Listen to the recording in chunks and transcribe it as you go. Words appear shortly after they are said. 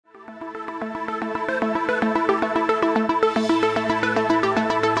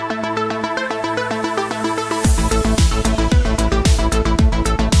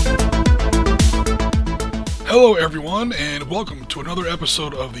Hello everyone, and welcome to another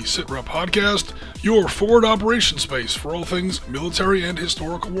episode of the Sitrep podcast, your forward operations space for all things military and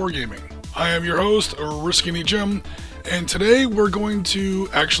historical wargaming. I am your host, Oriskany Jim, and today we're going to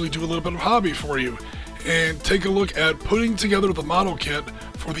actually do a little bit of hobby for you, and take a look at putting together the model kit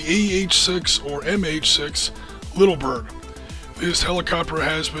for the OH-6 or MH-6 Little Bird. This helicopter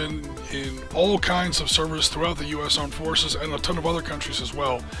has been in all kinds of service throughout the U.S. Armed Forces and a ton of other countries as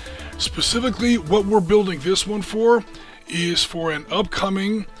well. Specifically, what we're building this one for is for an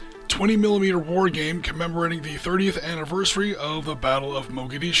upcoming 20mm war game commemorating the 30th anniversary of the Battle of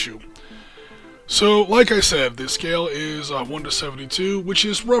Mogadishu. So, like I said, the scale is 1:72, which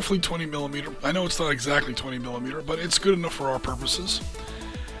is roughly 20mm. I know it's not exactly 20mm, but it's good enough for our purposes.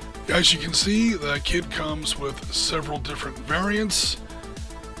 As you can see, the kit comes with several different variants,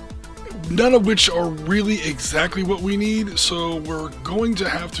 none of which are really exactly what we need, so we're going to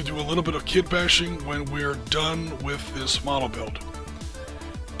have to do a little bit of kit bashing when we're done with this model build.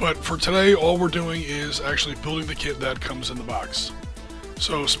 But for today, all we're doing is actually building the kit that comes in the box.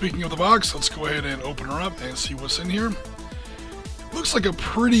 So speaking of the box, let's go ahead and open her up and see what's in here. Looks like a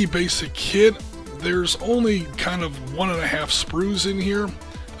pretty basic kit. There's only kind of 1.5 sprues in here.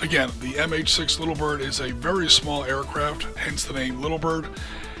 Again, the MH-6 Little Bird is a very small aircraft, hence the name Little Bird.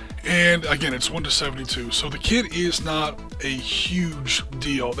 And again, it's 1:72, so the kit is not a huge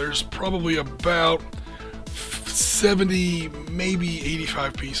deal. There's probably about 70, maybe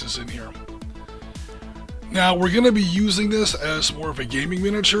 85 pieces in here. Now, we're going to be using this as more of a gaming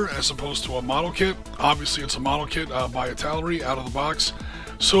miniature as opposed to a model kit. Obviously, it's a model kit by Italeri out of the box.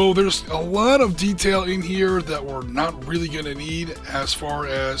 So there's a lot of detail in here that we're not really going to need as far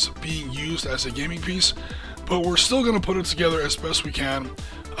as being used as a gaming piece. But we're still going to put it together as best we can,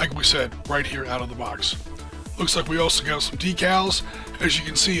 like we said, right here out of the box. Looks like we also got some decals. As you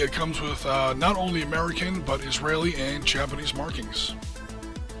can see, it comes with not only American, but Israeli and Japanese markings.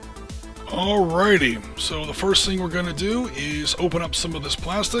 Alrighty, so the first thing we're going to do is open up some of this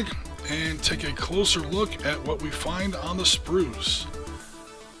plastic and take a closer look at what we find on the sprues.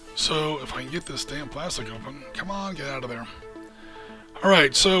 So if I can get this damn plastic open, come on, get out of there.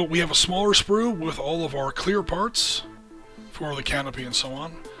 Alright, so we have a smaller sprue with all of our clear parts for the canopy and so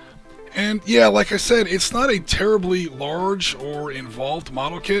on. And yeah, like I said, it's not a terribly large or involved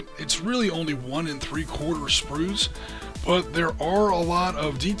model kit. It's really only 1 3/4 sprues, but there are a lot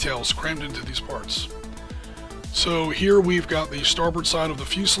of details crammed into these parts. So here we've got the starboard side of the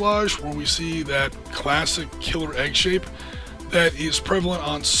fuselage, where we see that classic killer egg shape that is prevalent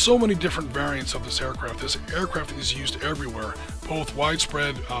on so many different variants of this aircraft. This aircraft is used everywhere, both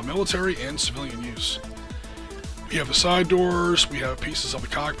widespread military and civilian use. We have the side doors, we have pieces of the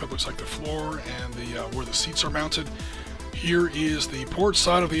cockpit, looks like the floor, and where the seats are mounted. Here is the port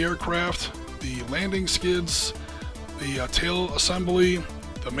side of the aircraft, the landing skids, the tail assembly,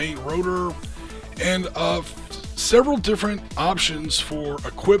 the main rotor, and several different options for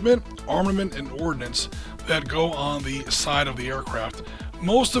equipment, armament, and ordnance that go on the side of the aircraft.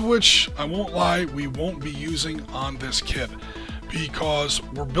 Most of which, I won't lie, we won't be using on this kit, because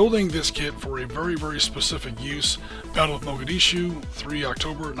we're building this kit for a very, very specific use. Battle of Mogadishu, 3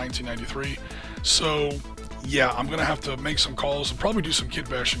 October 1993. So yeah, I'm gonna have to make some calls and probably do some kit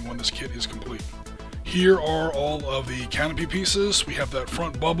bashing when this kit is complete. Here are all of the canopy pieces. We have that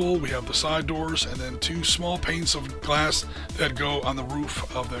front bubble, we have the side doors, and then 2 small panes of glass that go on the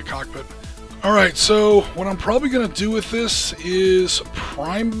roof of the cockpit. Alright, so what I'm probably going to do with this is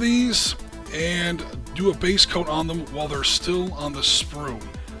prime these and do a base coat on them while they're still on the sprue.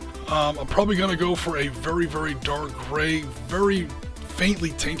 I'm probably going to go for a very, very dark gray, very faintly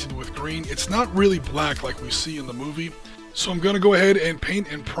tainted with green. It's not really black like we see in the movie. So I'm going to go ahead and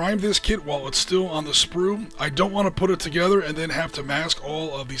paint and prime this kit while it's still on the sprue. I don't want to put it together and then have to mask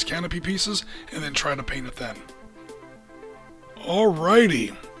all of these canopy pieces and then try to paint it then.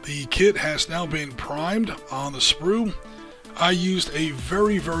 Alrighty. The kit has now been primed on the sprue. I used a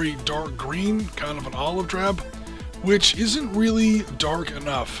very, very dark green, kind of an olive drab, which isn't really dark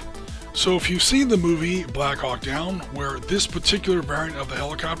enough. So if you've seen the movie Black Hawk Down, where this particular variant of the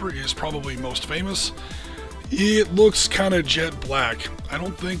helicopter is probably most famous, it looks kind of jet black. I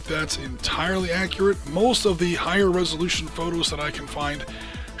don't think that's entirely accurate. Most of the higher resolution photos that I can find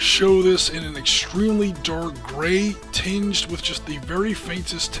show this in an extremely dark gray, tinged with just the very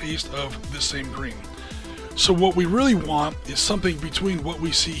faintest taste of the same green. So what we really want is something between what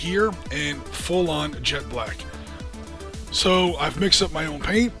we see here and full-on jet black. So I've mixed up my own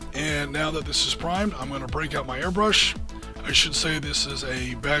paint, and now that this is primed, I'm going to break out my airbrush. I should say this is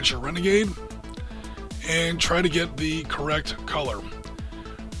a Badger Renegade, and try to get the correct color.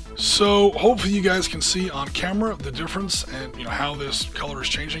 So hopefully you guys can see on camera the difference and how this color is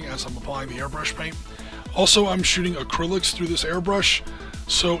changing as I'm applying the airbrush paint. Also, I'm shooting acrylics through this airbrush,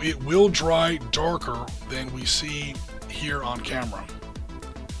 so it will dry darker than we see here on camera.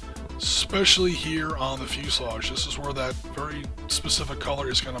 Especially here on the fuselage. This is where that very specific color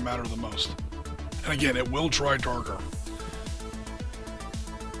is going to matter the most. And again, it will dry darker.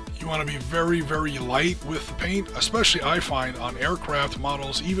 You want to be very, very light with the paint, especially I find on aircraft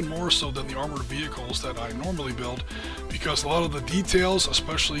models, even more so than the armored vehicles that I normally build, because a lot of the details,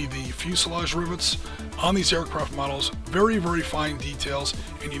 especially the fuselage rivets on these aircraft models, very, very fine details,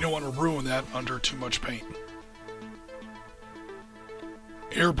 and you don't want to ruin that under too much paint.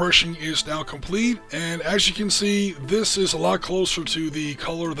 Airbrushing is now complete, and as you can see, this is a lot closer to the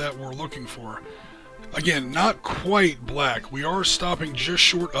color that we're looking for. Again, not quite black. We are stopping just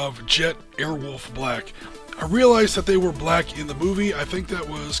short of jet airwolf black. I realized that they were black in the movie. I think that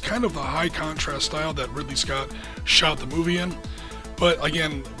was kind of the high contrast style that Ridley Scott shot the movie in. But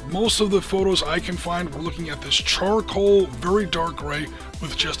again, most of the photos I can find, we're looking at this charcoal, very dark gray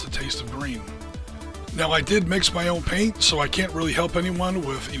with just a taste of green. Now, I did mix my own paint, so I can't really help anyone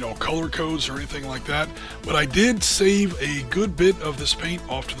with, color codes or anything like that. But I did save a good bit of this paint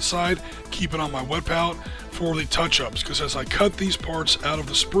off to the side, keep it on my wet palette for the touch-ups, because as I cut these parts out of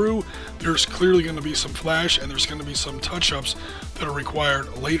the sprue, there's clearly going to be some flash and there's going to be some touch-ups that are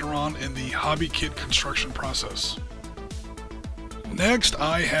required later on in the hobby kit construction process. Next,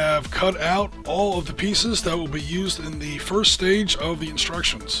 I have cut out all of the pieces that will be used in the first stage of the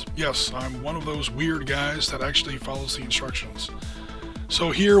instructions. Yes, I'm one of those weird guys that actually follows the instructions. So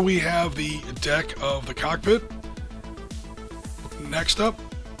here we have the deck of the cockpit. Next up,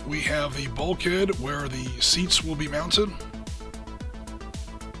 we have the bulkhead where the seats will be mounted.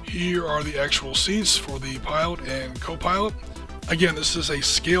 Here are the actual seats for the pilot and co-pilot. Again, this is a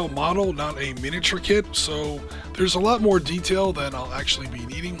scale model, not a miniature kit, so there's a lot more detail than I'll actually be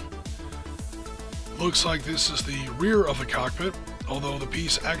needing. Looks like this is the rear of the cockpit, although the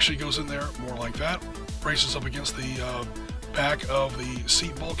piece actually goes in there more like that. Braces up against the back of the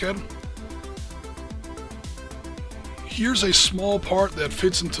seat bulkhead. Here's a small part that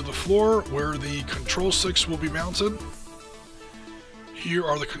fits into the floor where the control sticks will be mounted. Here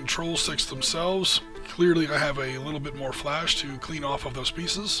are the control sticks themselves. Clearly I have a little bit more flash to clean off of those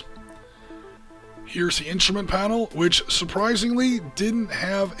pieces. Here's the instrument panel, which surprisingly didn't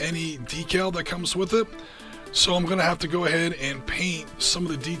have any decal that comes with it. So I'm going to have to go ahead and paint some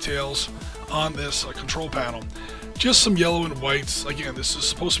of the details on this control panel. Just some yellow and whites. Again, this is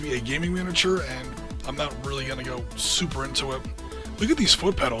supposed to be a gaming miniature, and I'm not really going to go super into it. Look at these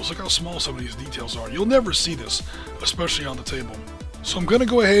foot pedals. Look how small some of these details are. You'll never see this, especially on the table. So I'm going to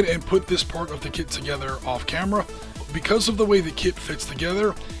go ahead and put this part of the kit together off camera. Because of the way the kit fits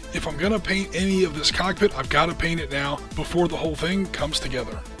together, if I'm going to paint any of this cockpit, I've got to paint it now before the whole thing comes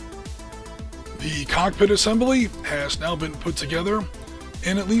together. The cockpit assembly has now been put together,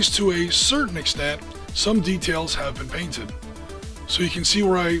 and at least to a certain extent, some details have been painted. So you can see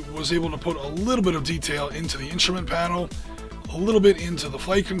where I was able to put a little bit of detail into the instrument panel, a little bit into the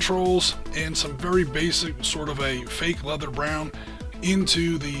flight controls, and some very basic sort of a fake leather brown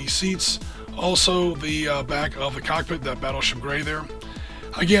into the seats. Also the back of the cockpit, that battleship gray there.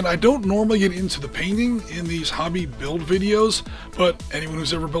 Again, I don't normally get into the painting in these hobby build videos, but anyone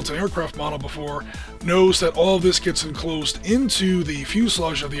who's ever built an aircraft model before knows that all of this gets enclosed into the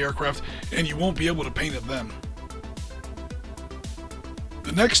fuselage of the aircraft, and you won't be able to paint it then.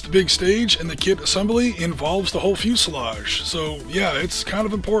 The next big stage in the kit assembly involves the whole fuselage, so yeah, it's kind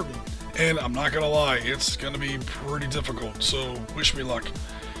of important. And I'm not gonna lie, it's gonna be pretty difficult, so wish me luck.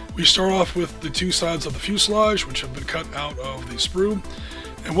 We start off with the two sides of the fuselage, which have been cut out of the sprue.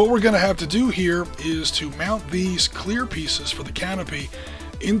 And what we're gonna have to do here is to mount these clear pieces for the canopy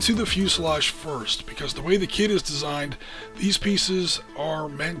into the fuselage first, because the way the kit is designed, these pieces are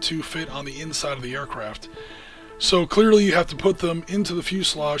meant to fit on the inside of the aircraft. So clearly you have to put them into the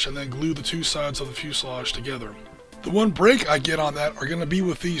fuselage and then glue the two sides of the fuselage together. The one break I get on that are going to be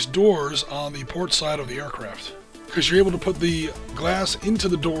with these doors on the port side of the aircraft, because you're able to put the glass into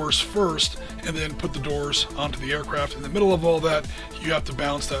the doors first and then put the doors onto the aircraft. In the middle of all that, you have to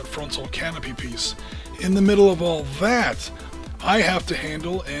bounce that frontal canopy piece. In the middle of all that, I have to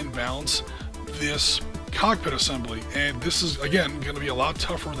handle and bounce this cockpit assembly, and this is again going to be a lot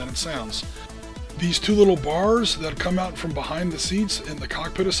tougher than it sounds. These two little bars that come out from behind the seats in the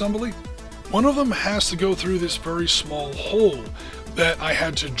cockpit assembly, one of them has to go through this very small hole that I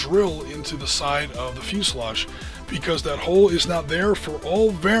had to drill into the side of the fuselage, because that hole is not there for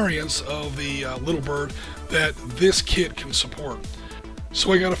all variants of the Little Bird that this kit can support.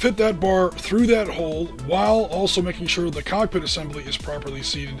 So I got to fit that bar through that hole while also making sure the cockpit assembly is properly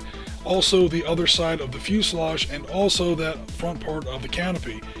seated, also the other side of the fuselage, and also that front part of the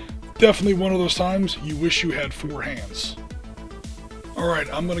canopy. Definitely one of those times you wish you had 4 hands.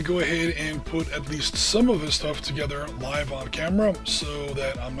 Alright, I'm going to go ahead and put at least some of this stuff together live on camera so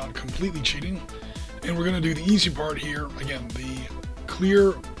that I'm not completely cheating. And we're going to do the easy part here. Again, the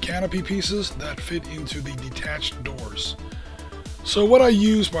clear canopy pieces that fit into the detached doors. So what I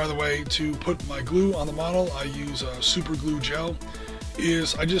use, by the way, to put my glue on the model, I use a super glue gel,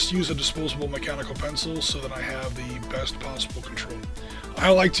 is I just use a disposable mechanical pencil so that I have the best possible control. I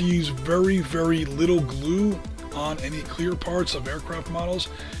like to use very, very little glue on any clear parts of aircraft models,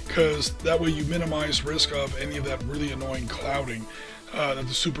 because that way you minimize risk of any of that really annoying clouding that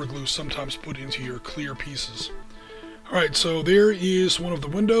the super glue sometimes put into your clear pieces. Alright, so there is one of the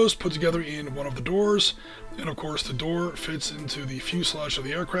windows put together in one of the doors, and of course the door fits into the fuselage of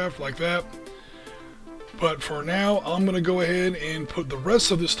the aircraft like that. But for now, I'm going to go ahead and put the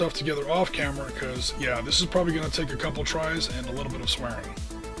rest of this stuff together off camera, because yeah, this is probably going to take a couple tries and a little bit of swearing.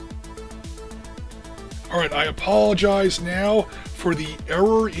 Alright, I apologize now for the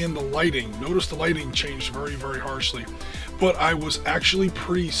error in the lighting. Notice the lighting changed very, very harshly. But I was actually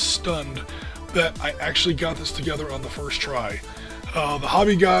pretty stunned that I actually got this together on the first try. The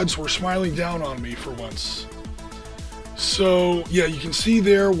hobby gods were smiling down on me for once. So yeah, you can see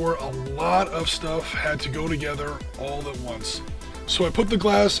there where a lot of stuff had to go together all at once. So I put the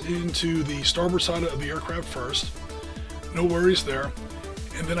glass into the starboard side of the aircraft first. No worries there.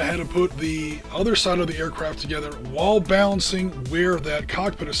 And then I had to put the other side of the aircraft together while balancing where that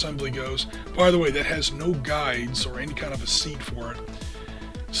cockpit assembly goes. By the way, that has no guides or any kind of a seat for it.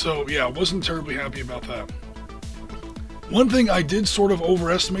 So yeah, I wasn't terribly happy about that. One thing I did sort of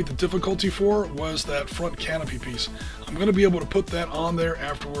overestimate the difficulty for was that front canopy piece. I'm going to be able to put that on there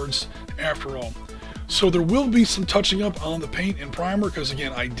afterwards, after all. So there will be some touching up on the paint and primer, because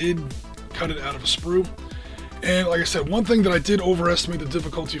again, I did cut it out of a sprue. And like I said, one thing that I did overestimate the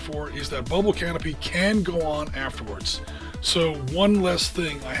difficulty for is that bubble canopy can go on afterwards. So one less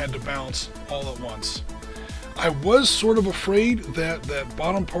thing I had to balance all at once. I was sort of afraid that that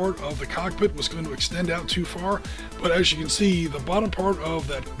bottom part of the cockpit was going to extend out too far, but as you can see, the bottom part of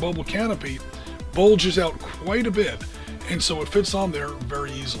that bubble canopy bulges out quite a bit, and so it fits on there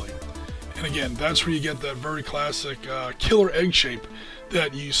very easily. And again, that's where you get that very classic killer egg shape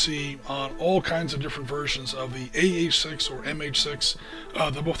that you see on all kinds of different versions of the AH-6 or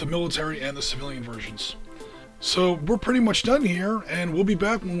MH-6, both the military and the civilian versions. So we're pretty much done here, and we'll be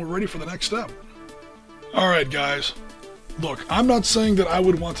back when we're ready for the next step. Alright guys, look, I'm not saying that I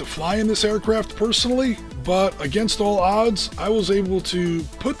would want to fly in this aircraft personally, but against all odds, I was able to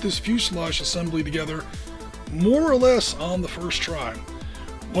put this fuselage assembly together more or less on the first try.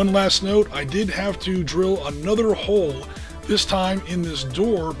 One last note, I did have to drill another hole, this time in this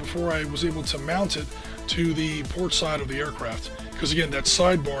door, before I was able to mount it to the port side of the aircraft. Because again, that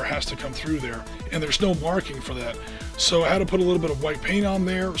sidebar has to come through there, and there's no marking for that. So I had to put a little bit of white paint on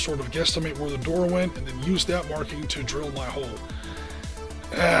there, sort of guesstimate where the door went, and then use that marking to drill my hole.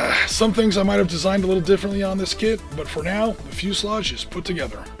 Some things I might have designed a little differently on this kit, but for now, the fuselage is put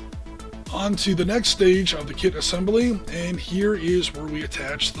together. On to the next stage of the kit assembly, and here is where we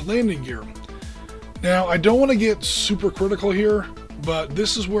attach the landing gear. Now, I don't want to get super critical here, but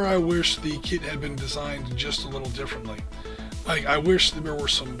this is where I wish the kit had been designed just a little differently. Like, I wish there were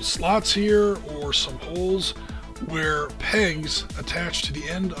some slots here or some holes where pegs attached to the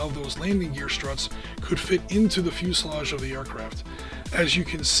end of those landing gear struts could fit into the fuselage of the aircraft. As you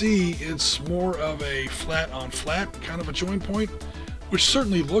can see, it's more of a flat on flat kind of a joint point, which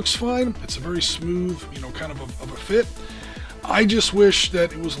certainly looks fine. It's a very smooth, kind of a fit. I just wish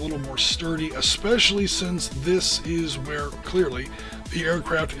that it was a little more sturdy, especially since this is where clearly the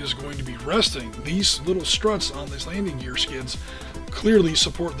aircraft is going to be resting. These little struts on these landing gear skids clearly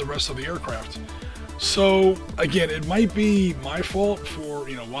support the rest of the aircraft. So again, it might be my fault for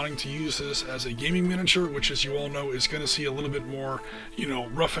wanting to use this as a gaming miniature, which, as you all know, is going to see a little bit more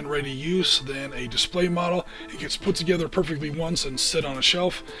rough and ready use than a display model. It gets put together perfectly once and sit on a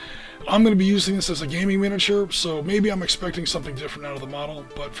shelf. I'm going to be using this as a gaming miniature, so maybe I'm expecting something different out of the model,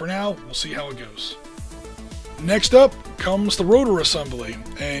 but for now, we'll see how it goes. Next up comes the rotor assembly,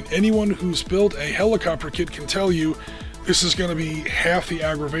 and anyone who's built a helicopter kit can tell you this is going to be half the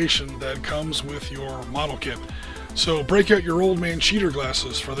aggravation that comes with your model kit. So break out your old man cheater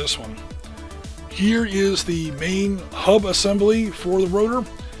glasses for this one. Here is the main hub assembly for the rotor.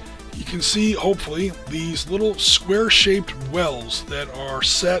 You can see, hopefully, these little square-shaped wells that are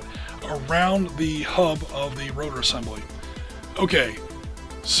set around the hub of the rotor assembly. Okay,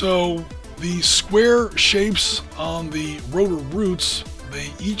 So the square shapes on the rotor roots,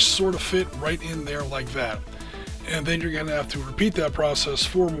 they each sort of fit right in there like that. And then you're going to have to repeat that process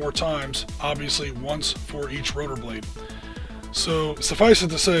 4 more times, obviously once for each rotor blade. So suffice it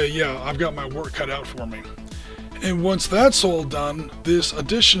to say, yeah, I've got my work cut out for me. And once that's all done, this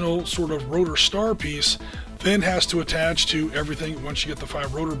additional sort of rotor star piece then has to attach to everything once you get the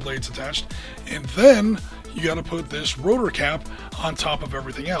 5 rotor blades attached. And then you got to put this rotor cap on top of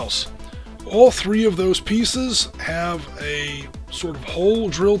everything else. All 3 of those pieces have a sort of hole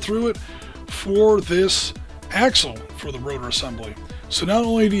drilled through it for this axle for the rotor assembly. So not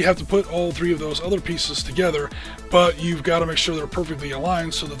only do you have to put all 3 of those other pieces together, but you've got to make sure they're perfectly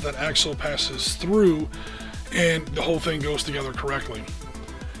aligned so that that axle passes through and the whole thing goes together correctly.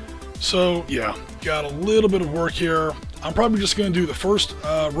 So yeah, got a little bit of work here. I'm probably just going to do the first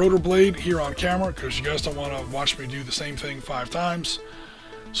rotor blade here on camera because you guys don't want to watch me do the same thing 5 times.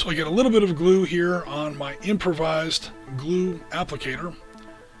 So I get a little bit of glue here on my improvised glue applicator.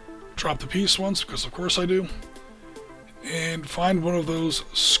 Drop the piece once, because of course I do. And find one of those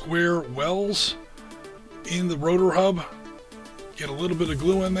square wells in the rotor hub. Get a little bit of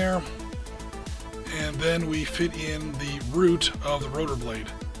glue in there. And then we fit in the root of the rotor blade.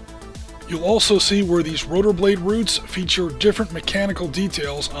 You'll also see where these rotor blade roots feature different mechanical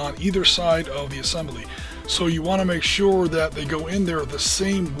details on either side of the assembly. So you want to make sure that they go in there the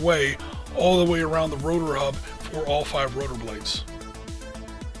same way all the way around the rotor hub for all 5 rotor blades.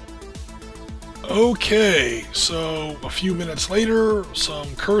 Okay, so a few minutes later,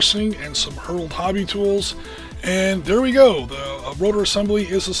 some cursing and some hurled hobby tools, and there we go, the rotor assembly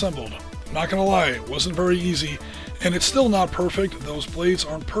is assembled. Not gonna lie, it wasn't very easy, and it's still not perfect. Those blades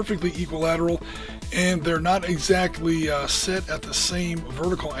aren't perfectly equilateral, and they're not exactly set at the same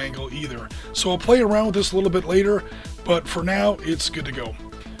vertical angle either. So I'll play around with this a little bit later, but for now, it's good to go.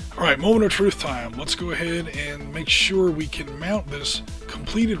 Alright, moment of truth time. Let's go ahead and make sure we can mount this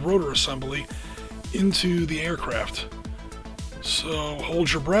completed rotor assembly into the aircraft. So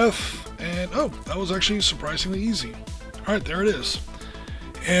hold your breath, and oh, that was actually surprisingly easy. Alright, there it is.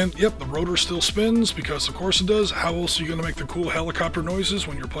 And yep, the rotor still spins, because of course it does. How else are you going to make the cool helicopter noises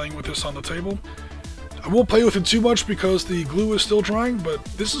when you're playing with this on the table? I won't play with it too much because the glue is still drying, but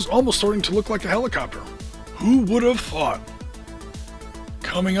this is almost starting to look like a helicopter. Who would have thought?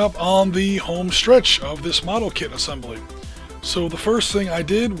 Coming up on the home stretch of this model kit assembly. So the first thing I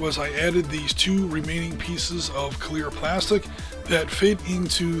did was I added these 2 remaining pieces of clear plastic that fit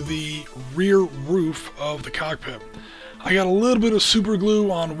into the rear roof of the cockpit. I got a little bit of super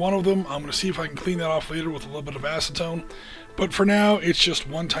glue on one of them. I'm going to see if I can clean that off later with a little bit of acetone. But for now, it's just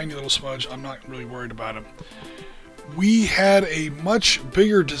one tiny little smudge. I'm not really worried about it. We had a much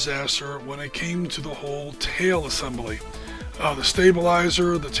bigger disaster when it came to the whole tail assembly. The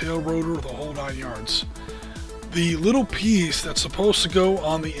stabilizer, the tail rotor, the whole 9 yards. The little piece that's supposed to go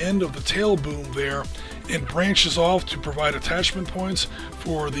on the end of the tail boom there and branches off to provide attachment points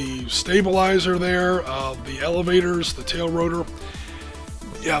for the stabilizer there, the elevators, the tail rotor.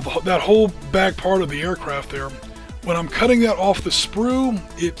 Yeah, that whole back part of the aircraft there. When I'm cutting that off the sprue,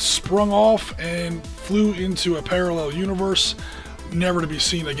 it sprung off and flew into a parallel universe, never to be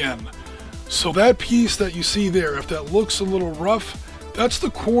seen again. So that piece that you see there, if that looks a little rough, that's the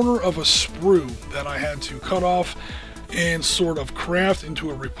corner of a sprue that I had to cut off and sort of craft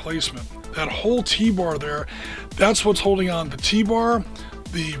into a replacement. That whole T-bar there, that's what's holding on the T-bar,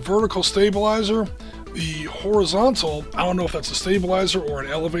 the vertical stabilizer, the horizontal, I don't know if that's a stabilizer or an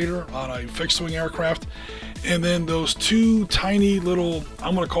elevator on a fixed-wing aircraft, and then those 2 tiny little,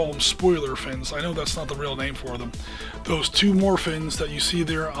 I'm going to call them spoiler fins. I know that's not the real name for them. Those 2 more fins that you see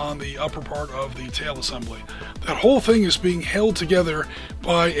there on the upper part of the tail assembly. That whole thing is being held together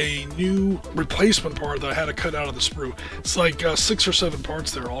by a new replacement part that I had to cut out of the sprue. It's like 6 or 7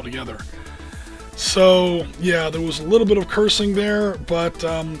 parts there all together. So yeah, there was a little bit of cursing there, but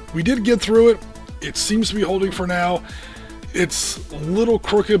we did get through it. It seems to be holding for now. It's a little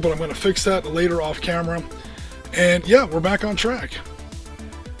crooked, but I'm going to fix that later off camera. And yeah, we're back on track.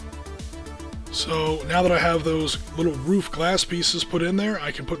 So now that I have those little roof glass pieces put in there,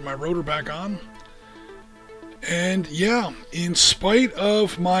 I can put my rotor back on. And yeah, in spite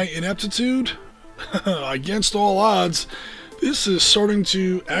of my ineptitude, against all odds, this is starting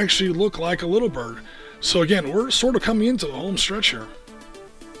to actually look like a little bird. So again, we're sort of coming into the home stretch here.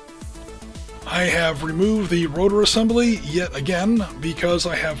 I have removed the rotor assembly yet again because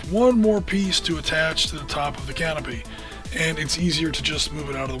I have one more piece to attach to the top of the canopy, and it's easier to just move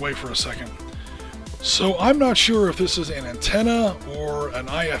it out of the way for a second. So I'm not sure if this is an antenna or an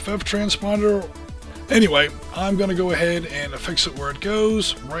IFF transponder. Anyway, I'm going to go ahead and affix it where it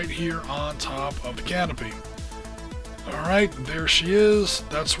goes, right here on top of the canopy. Alright, there she is.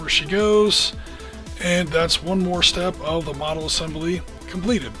 That's where she goes. And that's one more step of the model assembly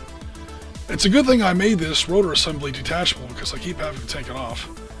completed. It's a good thing I made this rotor assembly detachable because I keep having to take it off.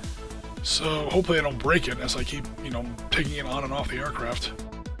 So hopefully I don't break it as I keep, taking it on and off the aircraft.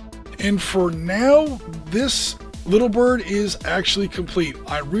 And for now, this little bird is actually complete.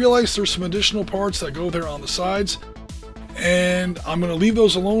 I realize there's some additional parts that go there on the sides, and I'm going to leave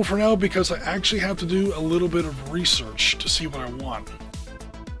those alone for now because I actually have to do a little bit of research to see what I want.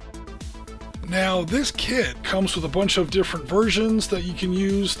 Now, this kit comes with a bunch of different versions that you can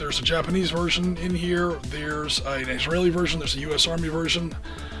use. There's a Japanese version in here, there's an Israeli version, there's a US Army version.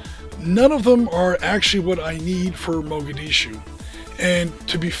 None of them are actually what I need for Mogadishu. And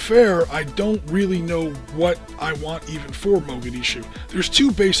to be fair, I don't really know what I want even for Mogadishu. There's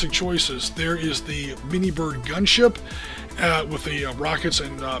two basic choices. There is the mini bird gunship with the rockets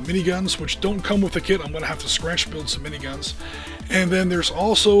and miniguns, which don't come with the kit. I'm going to have to scratch build some miniguns. And then there's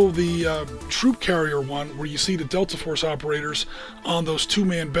also the troop carrier one, where you see the Delta Force operators on those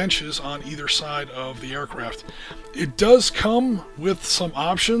two-man benches on either side of the aircraft. It does come with some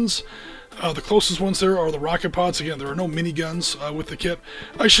options. The closest ones there are the rocket pods. Again, there are no miniguns with the kit.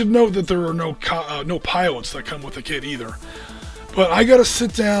 I should note that there are no pilots that come with the kit either. But I got to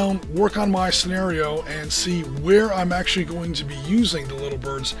sit down, work on my scenario, and see where I'm actually going to be using the little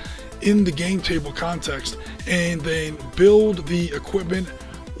birds in the game table context, and then build the equipment,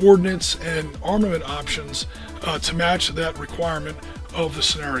 ordnance, and armament options to match that requirement of the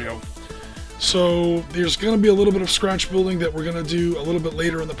scenario. So there's going to be a little bit of scratch building that we're going to do a little bit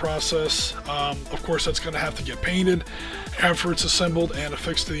later in the process. Of course, that's going to have to get painted after it's assembled and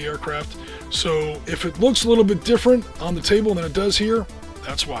affixed to the aircraft. So if it looks a little bit different on the table than it does here,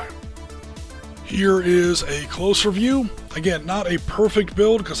 that's why. Here is a closer view. Again, not a perfect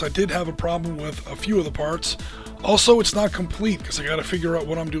build because I did have a problem with a few of the parts. Also, it's not complete because I got to figure out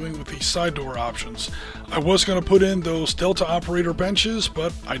what I'm doing with these side door options. I was going to put in those Delta operator benches,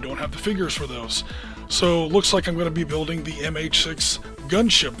 but I don't have the figures for those. So looks like I'm going to be building the MH-6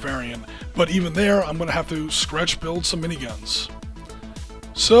 gunship variant, but even there I'm going to have to scratch build some miniguns.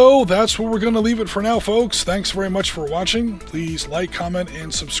 So that's where we're going to leave it for now, folks. Thanks very much for watching. Please like, comment,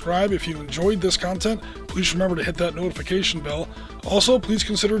 and subscribe if you enjoyed this content. Please remember to hit that notification bell. Also, please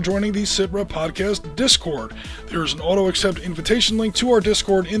consider joining the Sitrep Podcast Discord. There is an auto-accept invitation link to our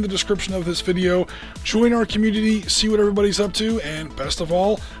Discord in the description of this video. Join our community, see what everybody's up to, and best of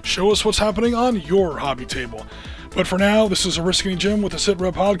all, show us what's happening on your hobby table. But for now, this is Oriskany Jim with the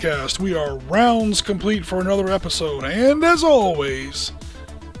Sitrep Podcast. We are rounds complete for another episode, and as always,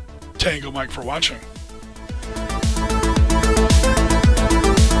 Tango Mike for watching.